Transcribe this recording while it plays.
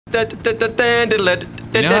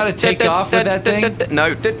You know how to take off with that thing? No.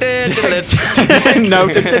 No.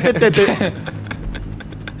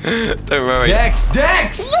 Don't worry. Dex!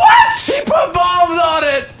 What? He put bombs on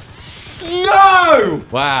it! No!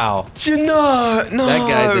 Wow. No. That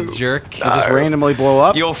guy's a jerk. Did just randomly blow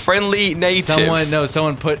up? Your friendly native.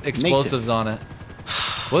 Someone put explosives on it.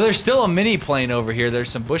 Well, there's still a mini plane over here. There's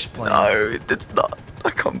some bush planes. No, it's not. I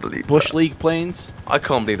can't believe Bush that. League planes? I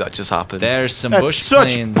can't believe that just happened. There's some That's bush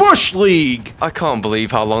such planes. Bush League! I can't believe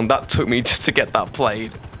how long that took me just to get that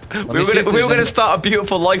plane. We were see if going there's to start a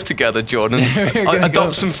beautiful life together, Jordan.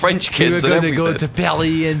 Adopt some French kids and everything. We were going to go to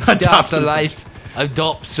Paris and start a life.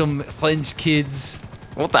 Adopt some French kids.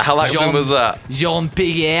 What the hell accent was that?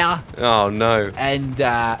 Jean-Pierre. Oh, no. And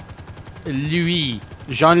Louis.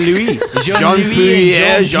 Jean-Louis.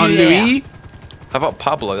 Jean-Pierre. Jean-Louis. How about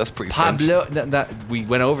Pablo? That's pretty Pablo. We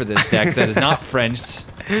went over this, Dex. That is not French.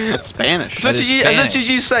 That's Spanish. French. As much as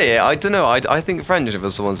you say it, I don't know. I think French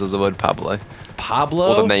if someone says the word Pablo. Pablo?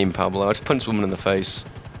 Or the name Pablo. I just punched a woman in the face.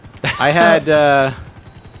 I had,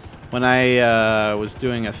 when I was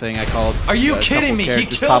doing a thing I called... Are you kidding me? He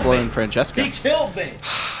killed Pablo me. and Francesca. He killed me.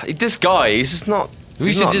 This guy, he's just not.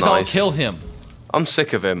 We should just all kill him. I'm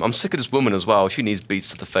sick of him. I'm sick of this woman as well. She needs beats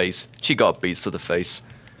to the face. She got beats to the face.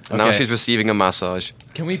 And now she's receiving a massage.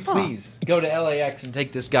 Can we please go to LAX and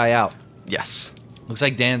take this guy out? Yes. Looks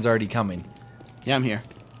like Dan's already coming. Yeah, I'm here.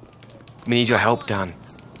 We need your help, Dan.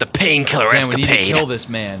 The painkiller Dan, escapade. we need to kill this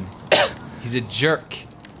man. He's a jerk.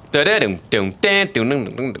 Can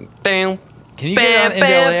you get out into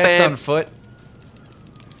LAX on foot?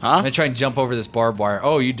 Huh? I'm gonna try and jump over this barbed wire.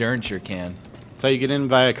 Oh, you darn sure can. That's how you get in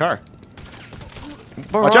via car.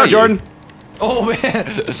 Where Watch are out, you? Jordan! Oh, man.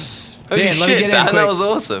 Holy Dan, let me shit, get in Dan, quick. that was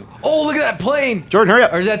awesome. Oh, look at that plane! Jordan, hurry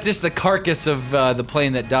up! Or is that just the carcass of the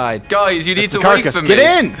plane that died? Guys, you need That's to the wait carcass. for me.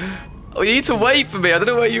 Get in! Oh, you need to wait for me. I don't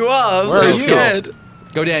know where you are. I'm Where are so you? scared.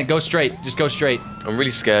 Go, Dan. Go straight. Just go straight. I'm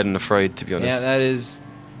really scared and afraid, to be honest. Yeah, that is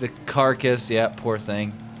the carcass. Yeah, poor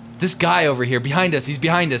thing. This guy over here, behind us. He's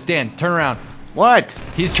behind us. Dan, turn around. What?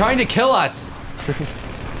 He's trying to kill us.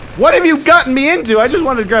 What have you gotten me into? I just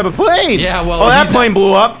wanted to grab a plane! Yeah, well, Oh, that he's plane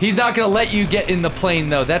blew up! He's not gonna let you get in the plane,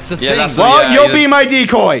 though. That's the thing. that's Well, yeah, you'll be my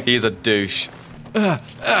decoy! He's a douche.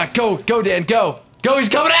 Go, Dan, go. Go, he's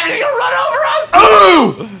coming at us. He's gonna run over us.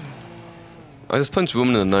 Oh! I just punched a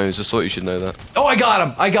woman in the nose. Just thought you should know that. Oh, I got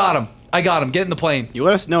him. I got him. I got him. Get in the plane. You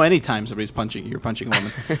let us know anytime somebody's punching you. You're punching a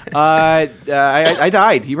woman. I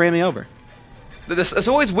died. He ran me over. There's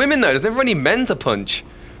always women, though. There's never any men to punch.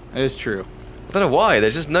 That is true. I don't know why.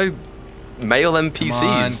 There's just no male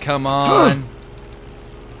NPCs. Come on.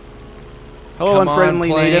 Hello, Come on, unfriendly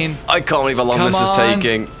plane. native. I can't believe how long Come this is on.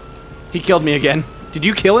 taking. He killed me again. Did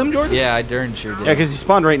you kill him, Jordan? Yeah, I darn sure did. Yeah, because he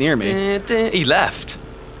spawned right near me. He left.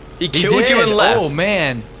 He He killed you did. and left. Oh,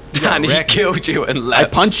 man. Dan, he wrecked. killed you and I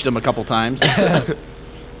left. punched him a couple times. Look, I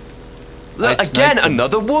again, sniped him.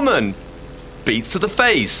 another woman. Beats to the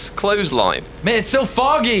face. Clothesline. Man, it's so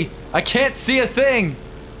foggy. I can't see a thing.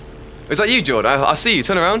 Is that you, Jordan? I see you.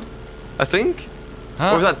 Turn around. I think.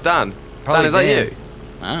 Huh? Or is that Dan? Probably Dan, is that Dan. you?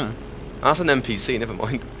 Ah, That's an NPC. Never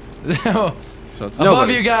mind. so it's Above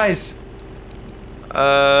nobody. you guys.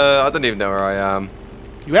 I don't even know where I am.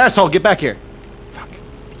 You asshole, get back here. Fuck.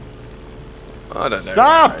 I don't know.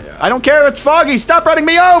 Stop! where I don't care if it's foggy. Stop running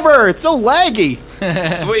me over. It's so laggy.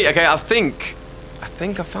 Sweet. Okay, I think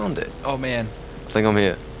I found it. Oh, man. I think I'm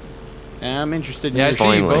here. Yeah, I'm interested in Yeah, I your see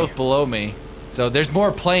you Finally. both below me. So there's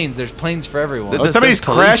more planes. There's planes for everyone. Th- Oh, There's somebody's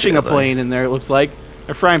police crashing here, a though. plane in there, it looks like.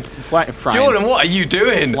 They're frying. Jordan, what are you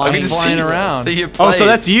doing? Flying- I can just flying see, around. see your Oh, plane. so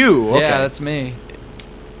that's you. Okay. Yeah, that's me.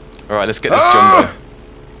 All right, let's get this Ah!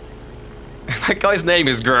 jumbo. That guy's name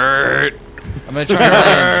is Gert. I'm gonna try and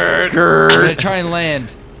land. I'm Grrr. gonna try and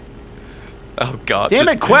land. Oh God. Damn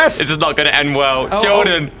it, Quest! This is not going to end well. Oh,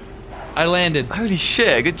 Jordan. I landed. Holy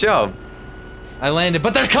shit! Good job. I landed.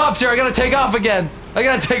 But there's cops here. I gotta take off again. I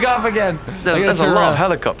gotta take off again. There's a lot of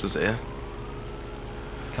helicopters here.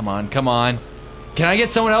 Come on, come on. Can I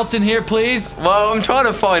get someone else in here, please? Well, I'm trying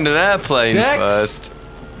to find an airplane Dex? first.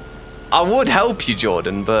 I would help you,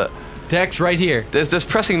 Jordan, but Dex, right here. there's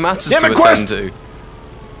pressing matters Damn to it, Quest! attend to.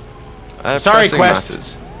 I have Sorry, pressing Quest.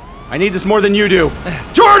 matters. I need this more than you do.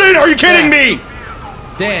 Jordan, are you kidding me?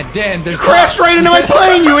 Dan, there's Crashed cops. right into my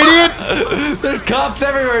plane, you idiot! There's cops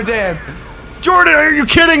everywhere, Dan. Jordan, are you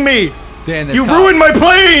kidding me? Dan, there's You cops. ruined my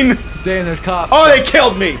plane! Dan, there's cops. Oh, they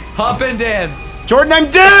killed me! Hop in, Dan. Jordan,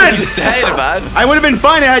 I'm dead! He's dead, man. I would have been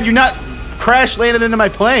fine had you not crash landed into my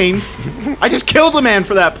plane. I just killed a man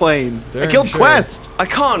for that plane. I Darn killed sure. Quest. I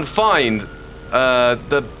can't find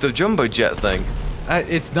the jumbo jet thing.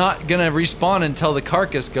 It's not gonna respawn until the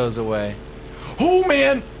carcass goes away. Oh,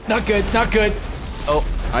 man. Not good. Not good. Oh,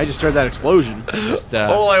 I just heard that explosion. just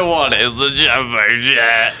All I want is a jumbo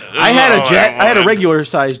jet. I had a jet. I had a regular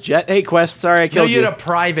sized jet. Hey, Quest. Sorry I no, killed you you. had a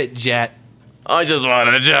private jet. I just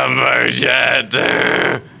want a jumbo jet.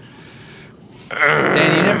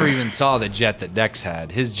 Dan, you never even saw the jet that Dex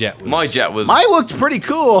had. His jet was. My jet was. Mine looked pretty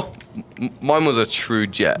cool. Mine was a true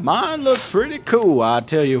jet. Mine looked pretty cool. I'll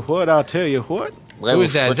tell you what. I'll tell you what. Who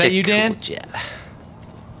is that? Is that you, Dan?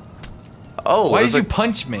 Oh, Why did you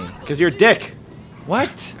punch me? Because you're a dick. What?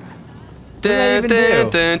 What did I even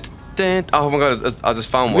do? Oh my god, I just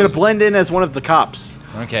found I'm one. gonna blend in as one of the cops.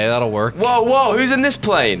 Okay, that'll work. Whoa, whoa, who's in this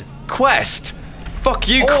plane? Quest. Fuck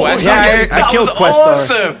you, Oh, Quest. Yeah, That I killed was Questar.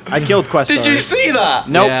 awesome. I killed Questar. Did you see that?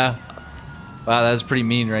 Nope. Yeah. Wow, that was pretty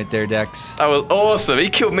mean right there, Dex. That was awesome. He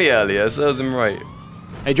killed me earlier, so that was him right.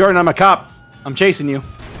 Hey, Jordan, I'm a cop. I'm chasing you.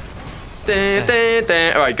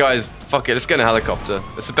 Alright, guys, fuck it. Let's get in a helicopter.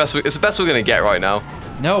 It's the best. It's the best we're gonna get right now.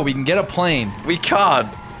 No, we can get a plane. We can't.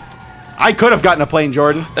 I could have gotten a plane,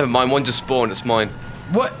 Jordan. Never mind. One just spawned. It's mine.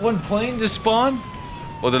 What? One plane just spawned?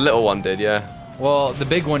 Well, the little one did, yeah. Well, the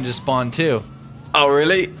big one just spawned too. Oh,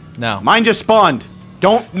 really? No. Mine just spawned.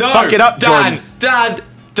 Don't No. fuck it up, Dan, Jordan.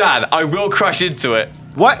 Dan, I will crash into it.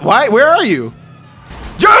 What? Why? Where are you?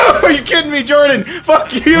 Are you kidding me, Jordan?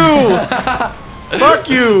 Fuck you! Fuck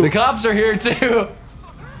you! The cops are here too.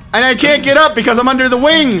 And I can't get up because I'm under the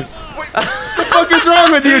wing. What the fuck is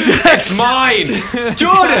wrong with you, Dex? It's mine,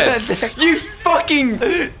 Jordan. You fucking.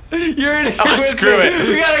 You're in here Oh, with screw me. it.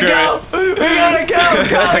 We gotta Screw go. We gotta go.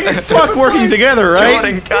 Go. You Fuck working together, right?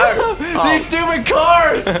 Jordan, go. These stupid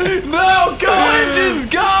cars! No! Go engines!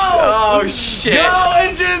 Go! Oh shit. Go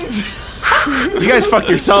engines! You guys fucked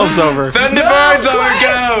yourselves over. Thunderbirds No,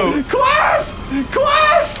 on go! Quest!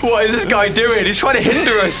 Quest! What is this guy doing? He's trying to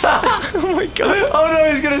hinder us. Oh my god. Oh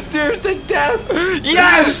no, he's gonna steer us to death!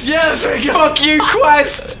 Yes! Yes, we go! Fuck you,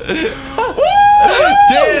 Quest!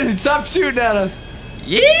 Dan, stop shooting at us!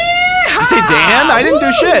 Yeah! You say Dan? I didn't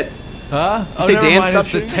do shit. Huh? Oh, say never Dan, mind, stop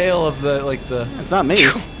it's the shooting? tail of the, like the... It's not me.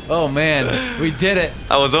 Oh man, we did it.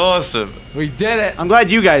 That was awesome. We did it. I'm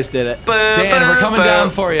glad you guys did it. Dan, we're coming down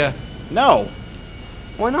for you. No.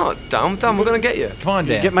 Why not? Dan, we're gonna get you. Come on,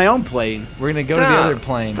 Dan. Get my own plane. We're gonna go to the other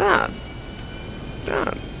plane. Dan.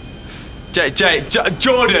 Jordan!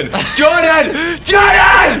 Jordan!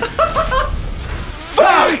 Jordan!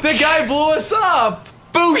 Fuck! The guy blew us up!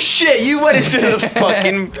 Bullshit! You went into the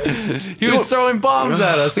fucking. He was throwing bombs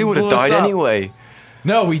at us. We and would have blew us died up. anyway.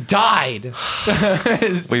 No, we died.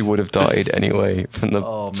 We would have died anyway from the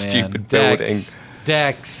Oh man. stupid Dex. building.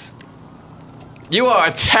 Dex. You are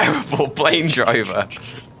a terrible plane driver.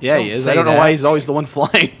 Yeah, Don't he is. say I don't know that. why he's always the one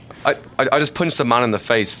flying. I just punched a man in the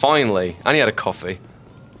face, finally, and he had a coffee.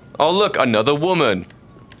 Oh look, another woman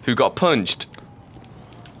who got punched.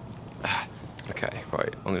 Okay,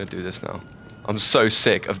 right, I'm gonna do this now. I'm so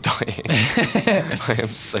sick of dying. I am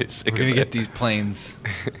so sick We're of gonna it. get these planes.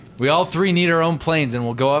 We all three need our own planes, and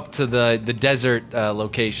we'll go up to the desert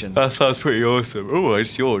location. That sounds pretty awesome. Oh, I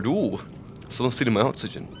just yawned. Ooh, someone's stealing my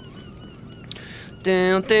oxygen.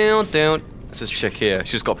 Down, down, down. It's this chick here.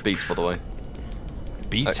 She just got Beats, by the way.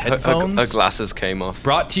 Beats Her headphones. glasses came off.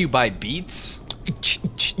 Brought to you by Beats.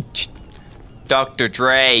 Dr.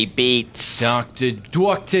 Dre Beats. Dr.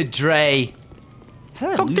 Dre. How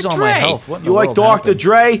did I Dr. lose all my Dre. health? What in You the like world Dr. happened?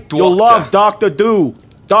 Dre? You'll Doctor. love Dr. Do.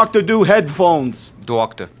 Dr. Do headphones.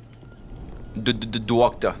 Doctor.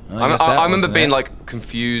 Doctor. I guess that I remember wasn't being it. like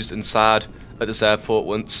confused and sad at this airport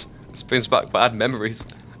once. It brings back bad memories.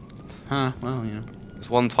 Huh, well, you know. There's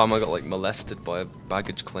one time I got like molested by a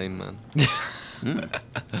baggage claim man.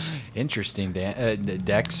 Interesting,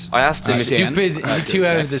 Dex. I asked him if Dan. Stupid. You two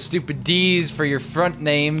have the stupid D's for your front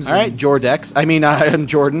names. All right, Jordex. I mean, I'm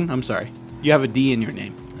Jordan. I'm sorry. You have a D in your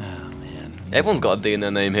name. Oh man. everyone's got a D in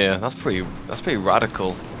their name here. That's pretty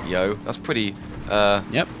radical, yo. That's pretty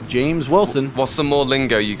Yep, James Wilson. what's some more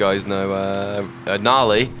lingo you guys know?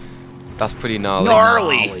 Gnarly. That's pretty gnarly.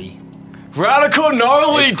 Gnarly. Radical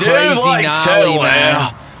gnarly, It's crazy gnarly,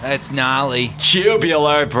 man. That's gnarly.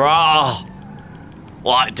 Tubular, bro.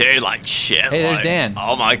 Like, dude, like shit. Hey, there's like, Dan.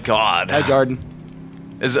 Oh my god. Hi, Jordan.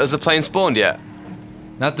 Has the plane spawned yet?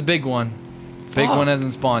 Not the big one. Big Fuck. one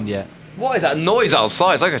hasn't spawned yet. What is that noise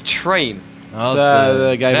outside? It's like a train. Oh, It's, it's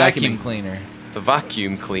the guy vacuum vacuuming. cleaner. The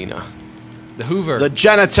vacuum cleaner. The Hoover. The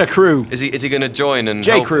janitor crew. Is he gonna join and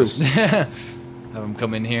J help crew. us? Have him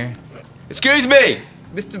come in here. Excuse me,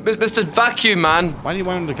 Mr. Vacuum Man. Why do you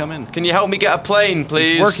want him to come in? Can you help me get a plane, please?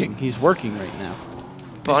 He's working. He's working right now.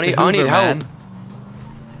 But I Mr. need Hoover, help. man.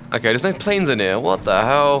 Okay, there's no planes in here. What the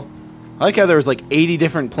hell? I like how there was like 80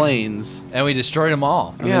 different planes. And we destroyed them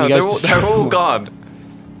all. And Yeah, then you guys they're all destroyed gone. them.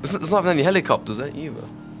 There's not even any helicopters there either.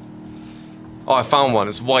 Oh, I found one.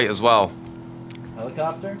 It's white as well.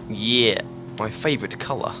 Helicopter? Yeah, my favourite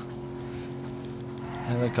colour.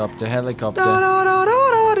 Helicopter, helicopter.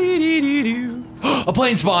 A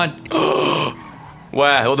plane spawn!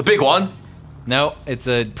 Where? Oh, the big one? No, it's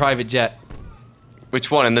a private jet.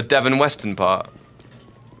 Which one? In the Devon Western part?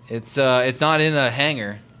 It's not in a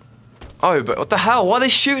hangar. Oh, but what the hell? Why are they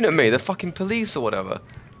shooting at me? They're fucking police or whatever.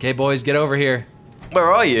 Okay, boys, get over here.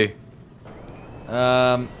 Where are you?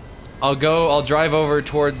 I'll drive over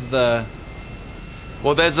towards the...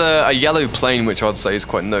 Well, there's a yellow plane which I'd say is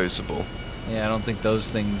quite noticeable. Yeah, I don't think those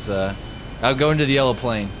things, I'll go into the yellow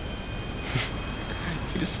plane.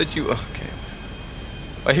 You just said you... Okay.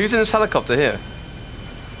 Wait, who's in this helicopter here?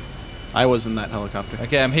 I was in that helicopter.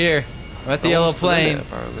 Okay, I'm here. I'm at the yellow Someone's still in plane. it,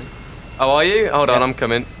 apparently. Oh, are you? Hold on, Yeah. I'm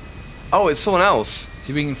coming. Oh, it's someone else.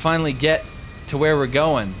 See if we can finally get to where we're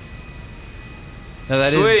going. No, that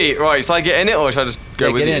is... Sweet. Right, shall I get in it or should I just go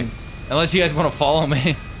Yeah, with get you? in. Unless you guys want to follow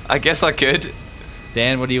me. I guess I could.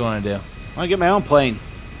 Dan, what do you want to do? I want to get my own plane.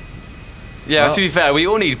 Yeah, Well- to be fair, we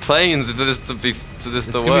all need planes for this to be It's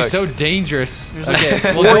to gonna work. be so dangerous. There's Okay, like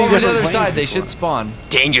we'll go 40 over to the different other planes side. They before. should spawn.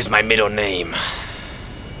 Danger's my middle name.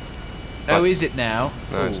 Oh, is it now?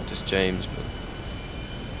 No, it's just James. But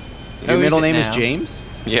Oh, Your is middle it name now? is James?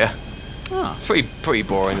 yeah, Oh. it's pretty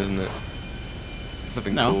boring, isn't it?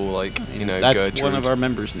 Something No. cool like you know. That's Gertrude. one of our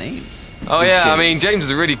members' names. Oh is yeah, I James. mean James is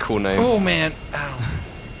a really cool name. Oh man. Ow.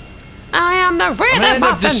 I am the I'm gonna end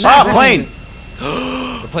up Ah, plane!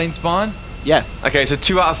 The plane spawn? Yes. Okay, so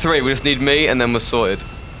 2 out of 3. We just need me, and then we're sorted.